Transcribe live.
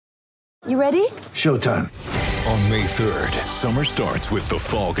You ready? Showtime. On May 3rd, summer starts with The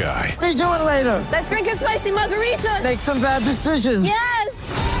Fall Guy. Let's do it later. Let's drink a spicy margarita. Make some bad decisions. Yes!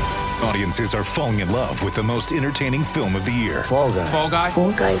 Audiences are falling in love with the most entertaining film of the year. Fall Guy. Fall Guy?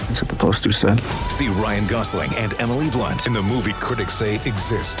 Fall Guy. That's what the poster said. See Ryan Gosling and Emily Blunt in the movie critics say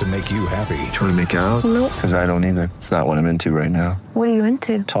exists to make you happy. Trying to make it out? Nope. Because I don't either. It's not what I'm into right now. What are you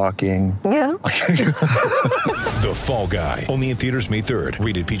into? Talking. Yeah. The Fall Guy. Only in theaters May 3rd.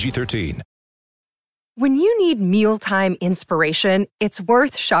 Rated PG-13. When you need mealtime inspiration, it's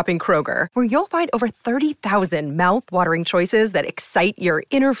worth shopping Kroger, where you'll find over 30,000 mouth-watering choices that excite your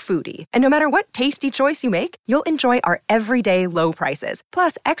inner foodie. And no matter what tasty choice you make, you'll enjoy our everyday low prices,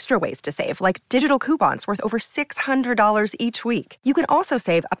 plus extra ways to save, like digital coupons worth over $600 each week. You can also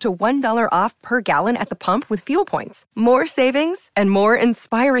save up to $1 off per gallon at the pump with fuel points. More savings and more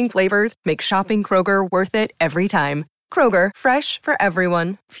inspiring flavors make shopping Kroger worth it every time. Kroger, fresh for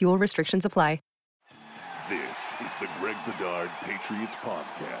everyone. Fuel restrictions apply. This is the Greg Bedard Patriots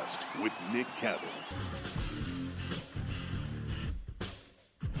Podcast with Nick Cattles.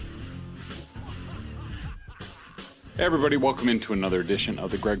 Hey everybody, welcome into another edition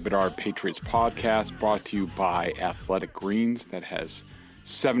of the Greg Bedard Patriots Podcast, brought to you by Athletic Greens, that has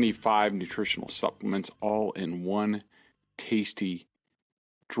 75 nutritional supplements all in one tasty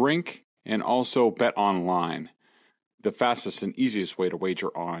drink, and also Bet Online, the fastest and easiest way to wager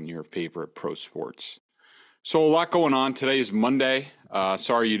on your favorite pro sports. So a lot going on. Today is Monday.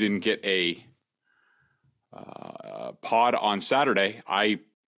 Sorry you didn't get a pod on Saturday. I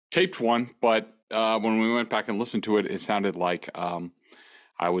taped one, but when we went back and listened to it, it sounded like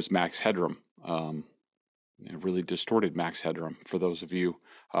I was Max Headroom. It really distorted Max Headroom for those of you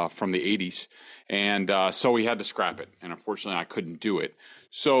from the 80s. And so we had to scrap it. And unfortunately, I couldn't do it.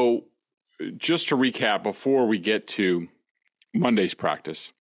 So just to recap, before we get to Monday's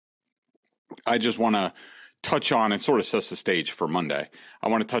practice, I just want to touch on, it sort of sets the stage for Monday. I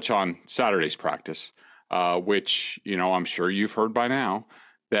want to touch on Saturday's practice, which, you know, I'm sure you've heard by now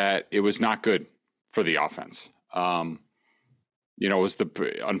that it was not good for the offense. You know,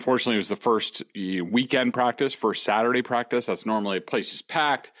 unfortunately, it was the first weekend practice, first Saturday practice. That's normally the place is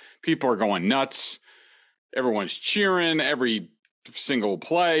packed. People are going nuts. Everyone's cheering every single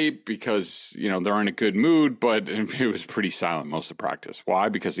play because, you know, they're in a good mood, but it was pretty silent most of the practice. Why?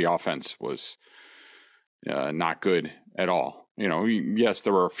 Because the offense was not good at all. You know, yes,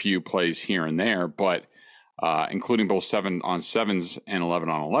 there were a few plays here and there, but including both 7-on-7s and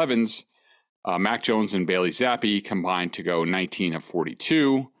 11-on-11s, Mac Jones and Bailey Zappi combined to go 19 of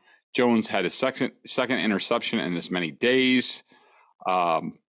 42. Jones had his second interception in as many days.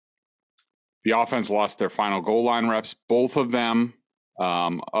 The offense lost their final goal line reps, both of them.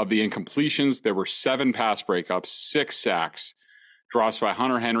 Of the incompletions, there were 7 pass breakups, 6 sacks, drops by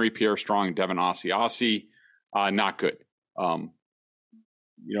Hunter Henry, Pierre Strong, Devin Asiasi. Not good. You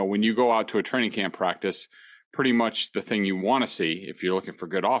know, when you go out to a training camp practice, pretty much the thing you want to see, if you're looking for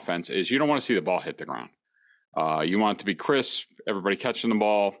good offense, is you don't want to see the ball hit the ground. You want it to be crisp, everybody catching the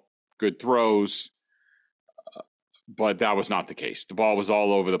ball, good throws. But that was not the case. The ball was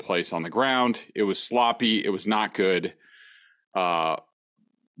all over the place on the ground. It was sloppy. It was not good.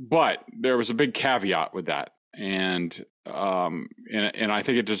 But there was a big caveat with that. And I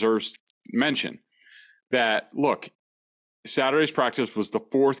think it deserves mention that, look, Saturday's practice was the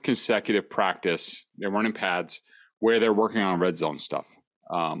 4th consecutive practice, they're running pads, where they're working on red zone stuff.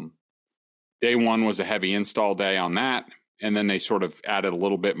 Day 1 was a heavy install day on that, and then they sort of added a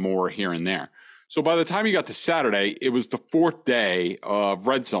little bit more here and there. So by the time you got to Saturday, it was the 4th day of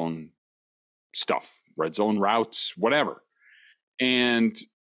red zone stuff, red zone routes, whatever. And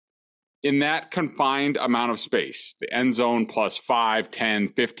in that confined amount of space, the end zone plus 5, 10,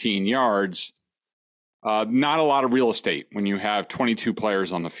 15 yards, not a lot of real estate when you have 22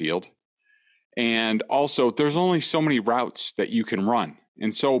 players on the field. And also, there's only so many routes that you can run.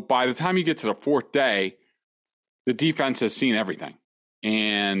 And so by the time you get to the 4th day, the defense has seen everything.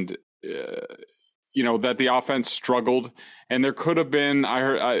 And, you know, that the offense struggled. And there could have been,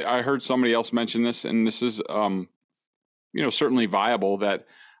 I heard somebody else mention this, and this is, you know, certainly viable, that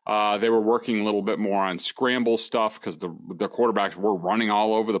they were working a little bit more on scramble stuff because the quarterbacks were running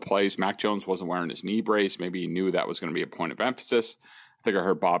all over the place. Mac Jones wasn't wearing his knee brace. Maybe he knew that was going to be a point of emphasis. I think I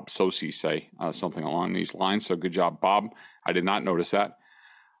heard Bob Socci say something along these lines. So good job, Bob. I did not notice that.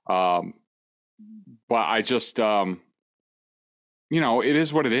 But I just, you know, it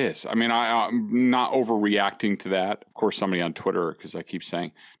is what it is. I mean, I'm not overreacting to that. Of course, somebody on Twitter, because I keep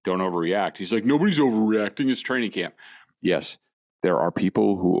saying, don't overreact. He's like, nobody's overreacting. It's training camp. Yes, there are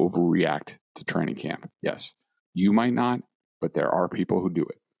people who overreact to training camp. Yes, you might not, but there are people who do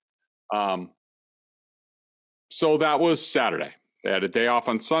it. So that was Saturday. They had a day off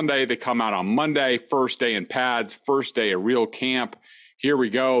on Sunday. They come out on Monday, first day in pads, first day of real camp. Here we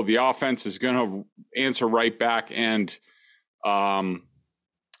go. The offense is going to answer right back. And in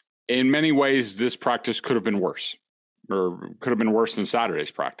many ways, this practice could have been worse, or could have been worse than Saturday's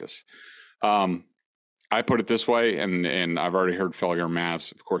practice. I put it this way, and I've already heard Felger and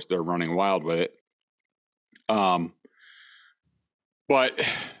Mavs. Of course, they're running wild with it. But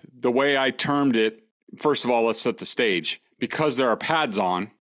the way I termed it, first of all, let's set the stage. Because there are pads on,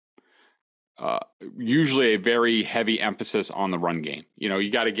 usually a very heavy emphasis on the run game.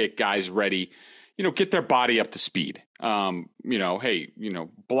 You got to get guys ready, get their body up to speed.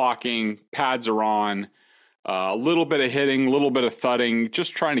 Blocking, pads are on, a little bit of hitting, a little bit of thudding,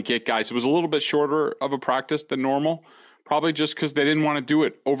 just trying to get guys. It was a little bit shorter of a practice than normal, probably just because they didn't want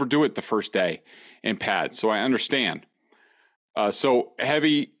to overdo it the first day in pads. So I understand. So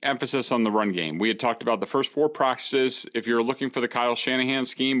heavy emphasis on the run game. We had talked about the first 4 practices. If you're looking for the Kyle Shanahan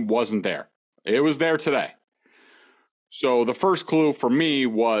scheme, wasn't there. It was there today. So the first clue for me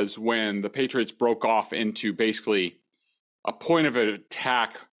was when the Patriots broke off into basically a point of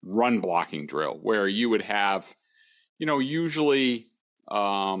attack run blocking drill, where you would have, usually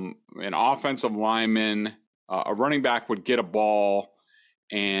an offensive lineman, a running back would get a ball,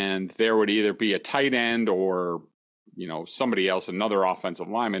 and there would either be a tight end or somebody else, another offensive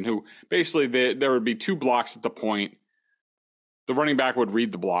lineman, who basically there would be 2 blocks at the point. The running back would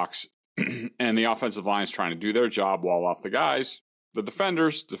read the blocks, and the offensive line is trying to do their job, wall off the guys. The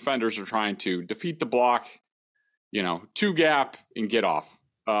defenders are trying to defeat the block, 2 gap and get off.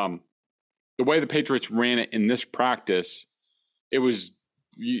 The way the Patriots ran it in this practice, it was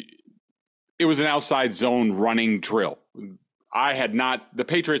an outside zone running drill. The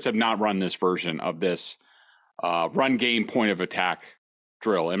Patriots have not run this version of this run game point of attack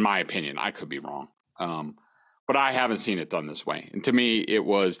drill, in my opinion. I could be wrong. But I haven't seen it done this way. And to me, that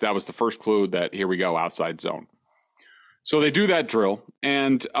was the first clue that here we go, outside zone. So they do that drill.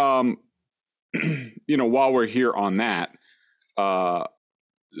 And, while we're here on that, so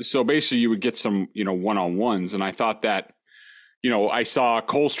basically you would get some, one-on-ones. And I thought that, I saw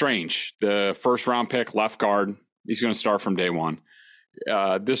Cole Strange, the first round pick, left guard. He's going to start from day one.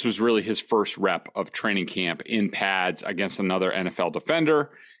 This was really his first rep of training camp in pads against another NFL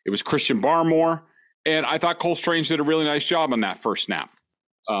defender. It was Christian Barmore, and I thought Cole Strange did a really nice job on that first snap.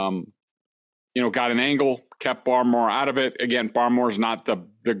 Got an angle, kept Barmore out of it. Again, Barmore's not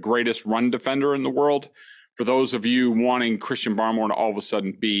the greatest run defender in the world. For those of you wanting Christian Barmore to all of a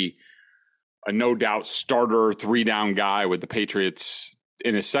sudden be a no-doubt starter 3-down guy with the Patriots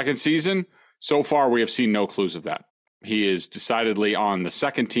in his second season, so far we have seen no clues of that. He is decidedly on the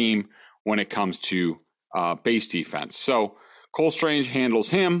second team when it comes to base defense. So Cole Strange handles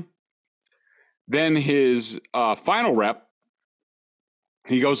him. Then his final rep,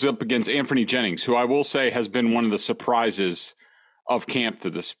 he goes up against Anthony Jennings, who I will say has been one of the surprises of camp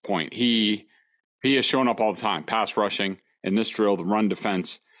to this point. He has shown up all the time, pass rushing in this drill, the run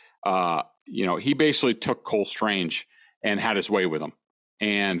defense. He basically took Cole Strange and had his way with him.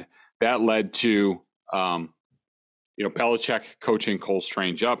 And that led to Belichick coaching Cole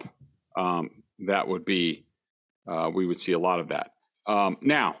Strange up. That would be, we would see a lot of that.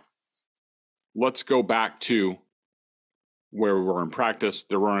 Now, let's go back to where we were in practice.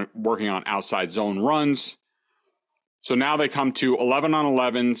 They're working on outside zone runs. So now they come to 11 on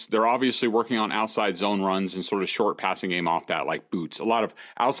 11s. They're obviously working on outside zone runs and sort of short passing game off that, like boots. A lot of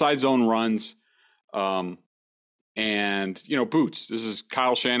outside zone runs. Boots. This is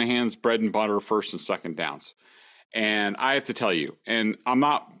Kyle Shanahan's bread and butter, first and second downs. And I have to tell you, and I'm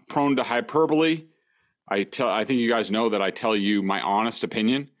not prone to hyperbole. I think you guys know that I tell you my honest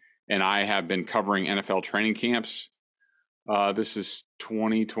opinion, and I have been covering NFL training camps. This is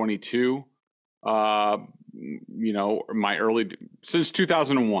 2022. Since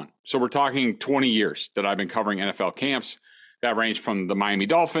 2001. So we're talking 20 years that I've been covering NFL camps. That ranged from the Miami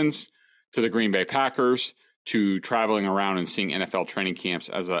Dolphins to the Green Bay Packers to traveling around and seeing NFL training camps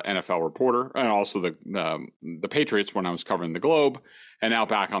as an NFL reporter, and also the Patriots when I was covering the Globe, and now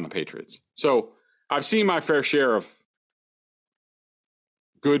back on the Patriots. So I've seen my fair share of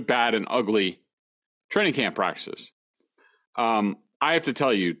good, bad, and ugly training camp practices. I have to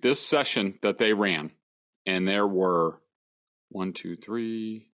tell you, this session that they ran, and there were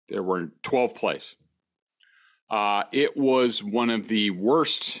 12 plays. It was one of the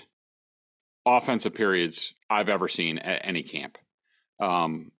worst offensive periods I've ever seen at any camp.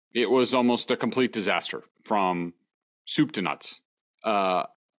 It was almost a complete disaster from soup to nuts.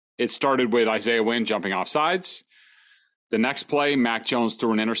 It started with Isaiah Wynn jumping off sides. The next play, Mac Jones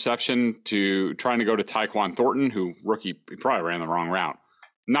threw an interception to trying to go to Tyquan Thornton, who he probably ran the wrong route.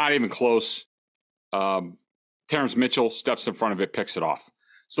 Not even close. Terrence Mitchell steps in front of it, picks it off.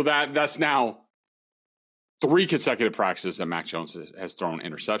 So that's now 3 consecutive practices that Mac Jones has thrown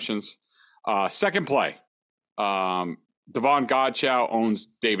interceptions. Second play, Devon Godchow owns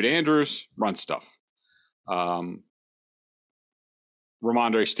David Andrews, run stuff.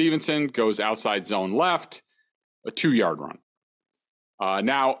 Ramondre Stevenson goes outside zone left, a 2-yard run.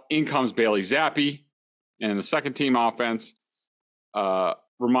 Now in comes Bailey Zappi and the second team offense.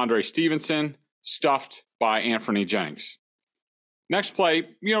 Ramondre Stevenson stuffed by Anthony Jennings. Next play,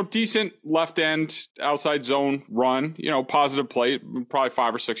 decent left end outside zone run, positive play, probably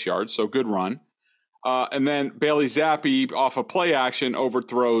 5 or 6 yards, so good run. And then Bailey Zappi off a play action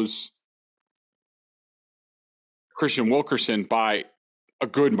overthrows Christian Wilkerson by a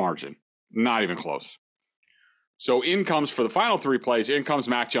good margin, not even close. So in comes for the final 3 plays, in comes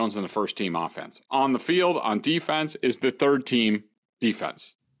Mac Jones and the first team offense. On the field, on defense, is the third team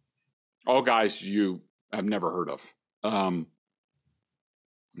defense. All guys you have never heard of,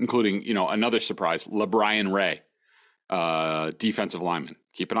 including, another surprise, LeBrian Ray, defensive lineman.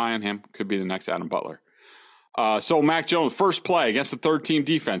 Keep an eye on him. Could be the next Adam Butler. So Mac Jones, first play against the third team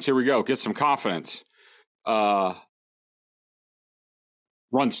defense. Here we go. Get some confidence.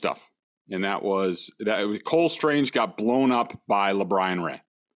 Run stuff. And that was Cole Strange got blown up by LeBrian Ray.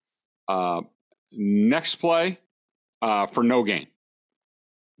 Next play for no gain.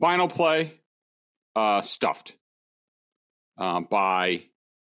 Final play, stuffed by.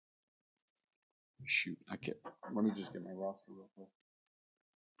 Shoot, let me just get my roster real quick.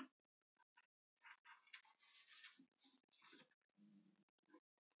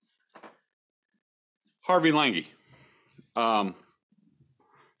 Harvey Lange.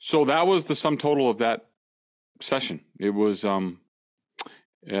 So that was the sum total of that session. It was, I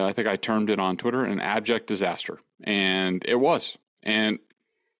think I termed it on Twitter an abject disaster, and it was. And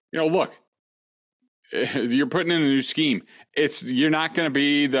look, you're putting in a new scheme. You're not going to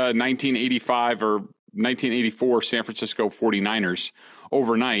be the 1985 or 1984 San Francisco 49ers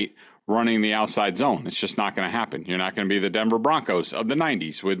overnight running the outside zone. It's just not going to happen. You're not going to be the Denver Broncos of the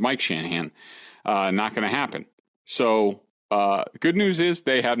 90s with Mike Shanahan. Not going to happen. So good news is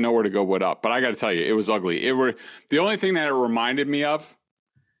they have nowhere to go but up. But I got to tell you, it was ugly. The only thing that it reminded me of,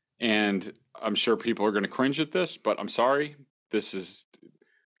 and I'm sure people are going to cringe at this, but I'm sorry. This is,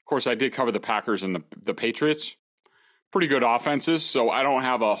 of course, I did cover the Packers and the Patriots. Pretty good offenses, so I don't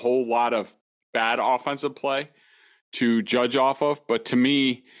have a whole lot of bad offensive play to judge off of. But to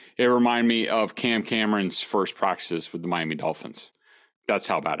me, it reminded me of Cam Cameron's first practices with the Miami Dolphins. That's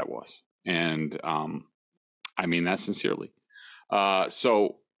how bad it was. And I mean that sincerely.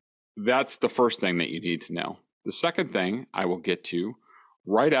 So that's the first thing that you need to know. The second thing I will get to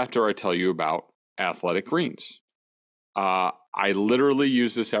right after I tell you about Athletic Greens. I literally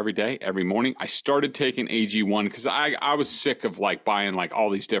use this every day, every morning. I started taking AG1 because I was sick of buying all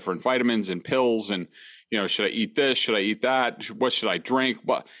these different vitamins and pills and, should I eat this? Should I eat that? What should I drink?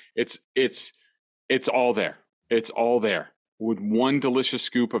 But it's all there. It's all there. With one delicious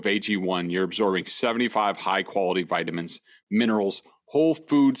scoop of AG1, you're absorbing 75 high-quality vitamins, minerals, whole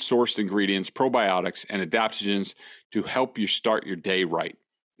food sourced ingredients, probiotics, and adaptogens to help you start your day right.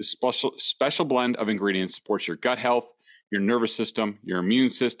 This special blend of ingredients supports your gut health, your nervous system, your immune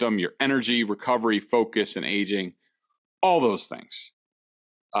system, your energy, recovery, focus, and aging, all those things.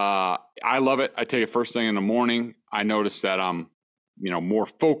 I love it. I take it first thing in the morning. I notice that I'm, more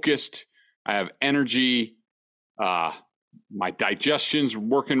focused. I have energy. My digestion's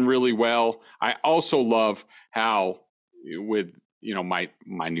working really well. I also love how with, my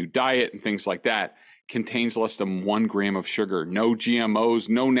new diet and things like that contains less than 1 gram of sugar, no GMOs,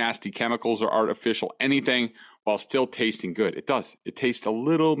 no nasty chemicals or artificial anything, while still tasting good. It does. It tastes a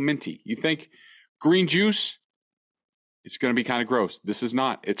little minty. You think green juice, it's going to be kind of gross. This is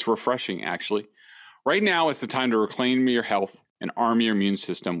not. It's refreshing, actually. Right now is the time to reclaim your health and arm your immune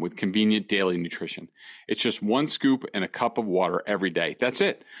system with convenient daily nutrition. It's just 1 scoop and a cup of water every day. That's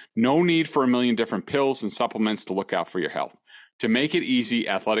it. No need for a million different pills and supplements to look out for your health. To make it easy,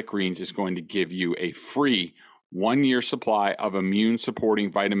 Athletic Greens is going to give you a free 1-year supply of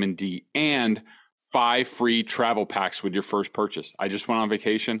immune-supporting vitamin D and 5 free travel packs with your first purchase. I just went on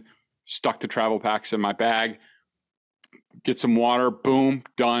vacation, stuck the travel packs in my bag, get some water, boom,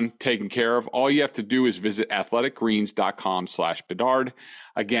 done, taken care of. All you have to do is visit athleticgreens.com/Bedard.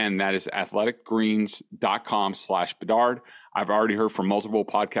 Again, that is athleticgreens.com/Bedard. I've already heard from multiple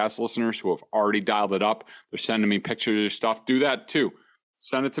podcast listeners who have already dialed it up. They're sending me pictures of stuff. Do that too.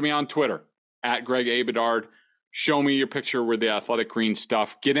 Send it to me on Twitter, @Greg A. Bedard. show me your picture with the athletic green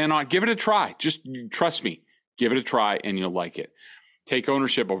stuff. Get in on, give it a try. Just trust me, give it a try and you'll like it. Take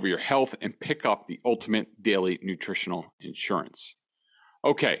ownership over your health and pick up the ultimate daily nutritional insurance.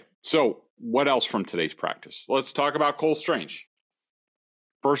 Okay, so what else from today's practice? Let's talk about Cole Strange.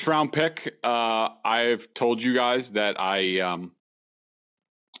 First round pick. I've told you guys that I've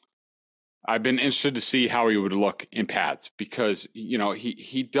been interested to see how he would look in pads because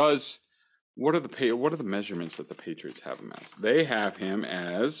he does. What are the measurements that the Patriots have him as? They have him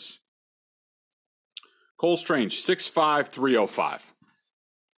as Cole Strange, 6'5", 305.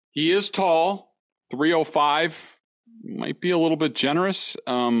 He is tall, 305. Might be a little bit generous.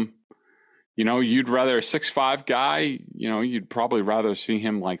 You'd rather a 6'5" guy. You'd probably rather see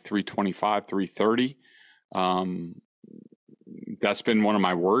him like 325, 330. That's been one of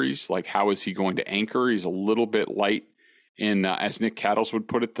my worries. Like, how is he going to anchor? He's a little bit light in, as Nick Cattles would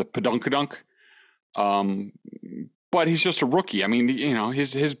put it, the padunkadunk. But he's just a rookie. I mean,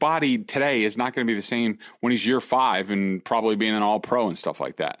 his body today is not going to be the same when he's year 5 and probably being an all-pro and stuff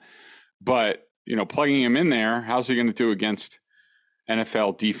like that. But, plugging him in there, how's he going to do against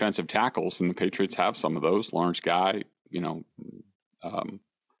NFL defensive tackles? And the Patriots have some of those. Lawrence Guy,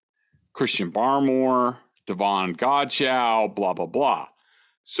 Christian Barmore, Devon Godchow, blah, blah, blah.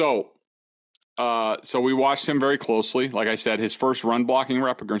 So we watched him very closely. Like I said, his first run blocking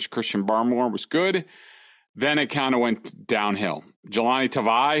rep against Christian Barmore was good. Then it kind of went downhill. Jelani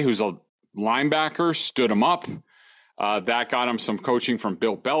Tavai, who's a linebacker, stood him up. That got him some coaching from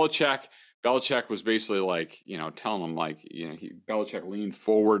Bill Belichick. Belichick was basically like, telling him Belichick leaned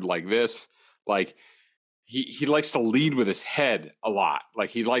forward like this. Like he likes to lead with his head a lot. Like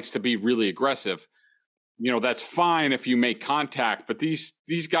he likes to be really aggressive. That's fine if you make contact, but these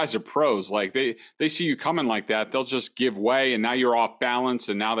guys are pros. Like they see you coming like that, they'll just give way, and now you're off balance,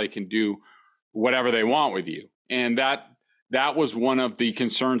 and now they can do whatever they want with you. And that was one of the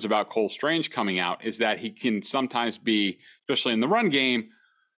concerns about Cole Strange coming out, is that he can sometimes be, especially in the run game,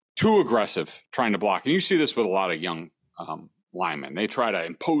 too aggressive trying to block. And you see this with a lot of young linemen. They try to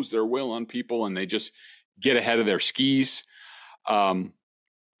impose their will on people, and they just get ahead of their skis.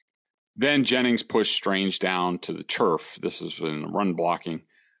 Then Jennings pushed Strange down to the turf. This is in the run blocking.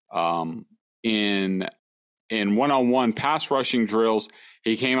 In one-on-one pass rushing drills,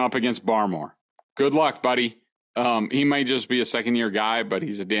 he came up against Barmore. Good luck, buddy. He might just be a second-year guy, but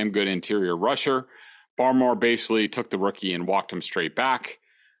he's a damn good interior rusher. Barmore basically took the rookie and walked him straight back.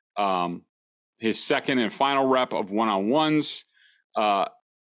 His second and final rep of one-on-ones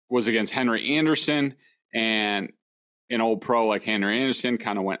was against Henry Anderson, and an old pro like Henry Anderson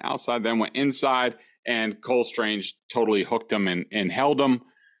kind of went outside, then went inside, and Cole Strange totally hooked him and held him.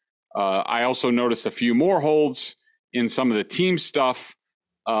 I also noticed a few more holds in some of the team stuff.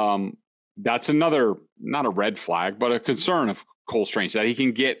 That's another, not a red flag, but a concern of Cole Strange, that he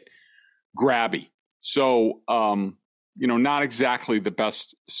can get grabby. So, not exactly the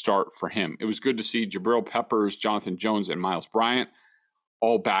best start for him. It was good to see Jabril Peppers, Jonathan Jones, and Miles Bryant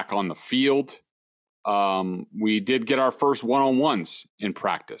all back on the field. We did get our first one-on-ones in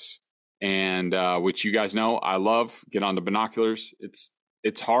practice, and which you guys know I love. Get on the binoculars.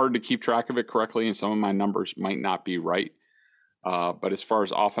 It's hard to keep track of it correctly, and some of my numbers might not be right. But as far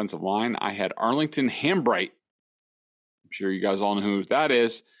as offensive line, I had Arlington Hambright. I'm sure you guys all know who that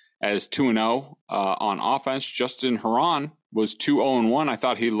is, as 2-0 on offense. Justin Herron was 2-0-1. I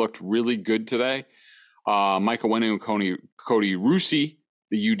thought he looked really good today. Michael Wenu and Cody Rusey,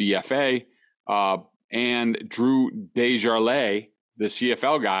 the UDFA, and Drew Desjardins, the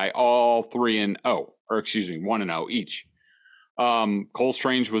CFL guy, all 1-0 each. Cole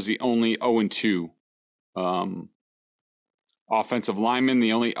Strange was the only 0-2 offensive lineman.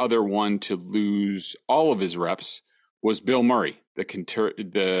 The only other one to lose all of his reps was Bill Murray, the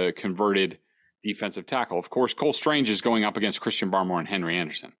converted defensive tackle. Of course, Cole Strange is going up against Christian Barmore and Henry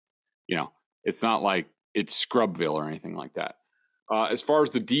Anderson. It's not like it's Scrubville or anything like that. As far as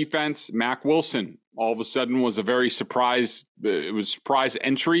the defense, Mack Wilson all of a sudden was a very surprise. It was surprise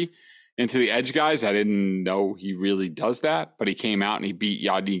entry into the edge guys. I didn't know he really does that, but he came out and he beat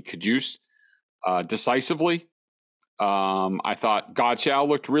Yadi Kajus decisively. I thought Godchow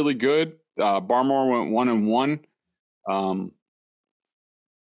looked really good. Barmore went 1-1.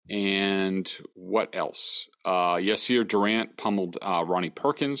 And what else? Yasir Durant pummeled Ronnie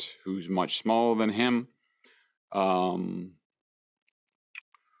Perkins, who's much smaller than him.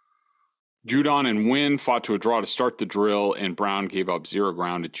 Judon and Wynn fought to a draw to start the drill, and Brown gave up 0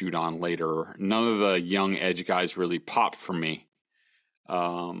 ground to Judon later. None of the young edge guys really popped for me.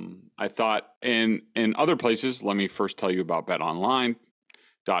 I thought in other places, let me first tell you about Bet Online.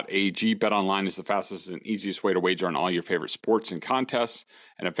 BetOnline is the fastest and easiest way to wager on all your favorite sports and contests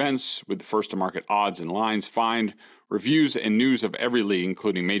and events with the first-to-market odds and lines. Find reviews and news of every league,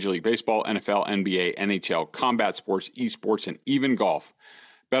 including Major League Baseball, NFL, NBA, NHL, combat sports, esports, and even golf.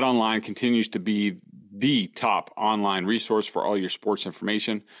 BetOnline continues to be the top online resource for all your sports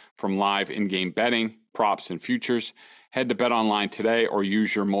information, from live in-game betting, props, and futures. Head to BetOnline today or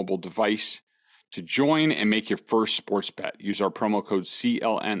use your mobile device to join and make your first sports bet. Use our promo code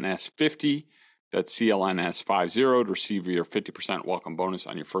CLNS50, that's CLNS50, to receive your 50% welcome bonus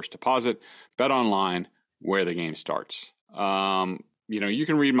on your first deposit. BetOnline, where the game starts. You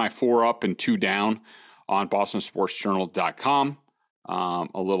can read my 4 up and 2 down on BostonSportsJournal.com. A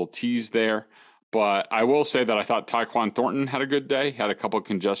little tease there. But I will say that I thought Tyquan Thornton had a good day, had a couple of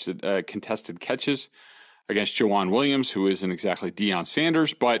contested catches against Jawan Williams, who isn't exactly Deion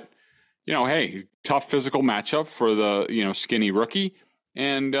Sanders, but hey, tough physical matchup for the, skinny rookie.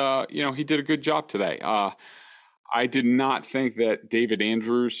 And, he did a good job today. I did not think that David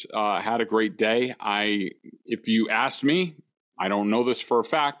Andrews had a great day. If you asked me, I don't know this for a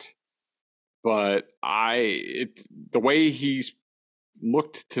fact, but the way he's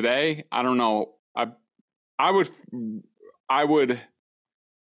looked today, I don't know. I would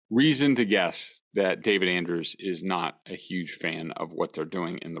reason to guess that David Andrews is not a huge fan of what they're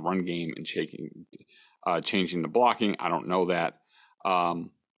doing in the run game and changing the blocking. I don't know that. A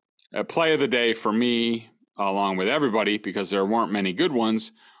play of the day for me, along with everybody, because there weren't many good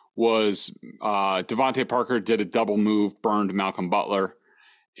ones, was Devontae Parker did a double move, burned Malcolm Butler,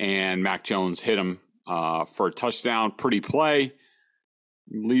 and Mac Jones hit him for a touchdown. Pretty play.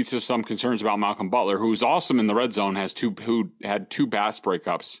 Leads to some concerns about Malcolm Butler, who's awesome in the red zone, who had 2 pass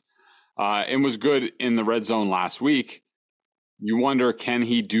breakups, and was good in the red zone last week. You wonder, can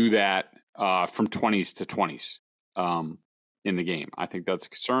he do that from 20s to 20s in the game? I think that's a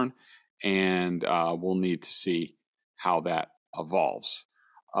concern, and we'll need to see how that evolves.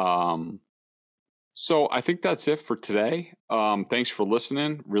 So I think that's it for today. Thanks for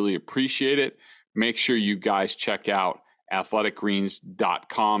listening. Really appreciate it. Make sure you guys check out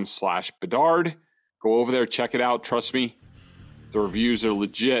athleticgreens.com/Bedard. Go over there, check it out. Trust me, the reviews are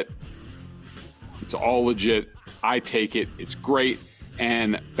legit. It's all legit. I take it. It's great.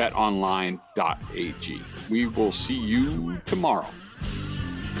 And betonline.ag. We will see you tomorrow.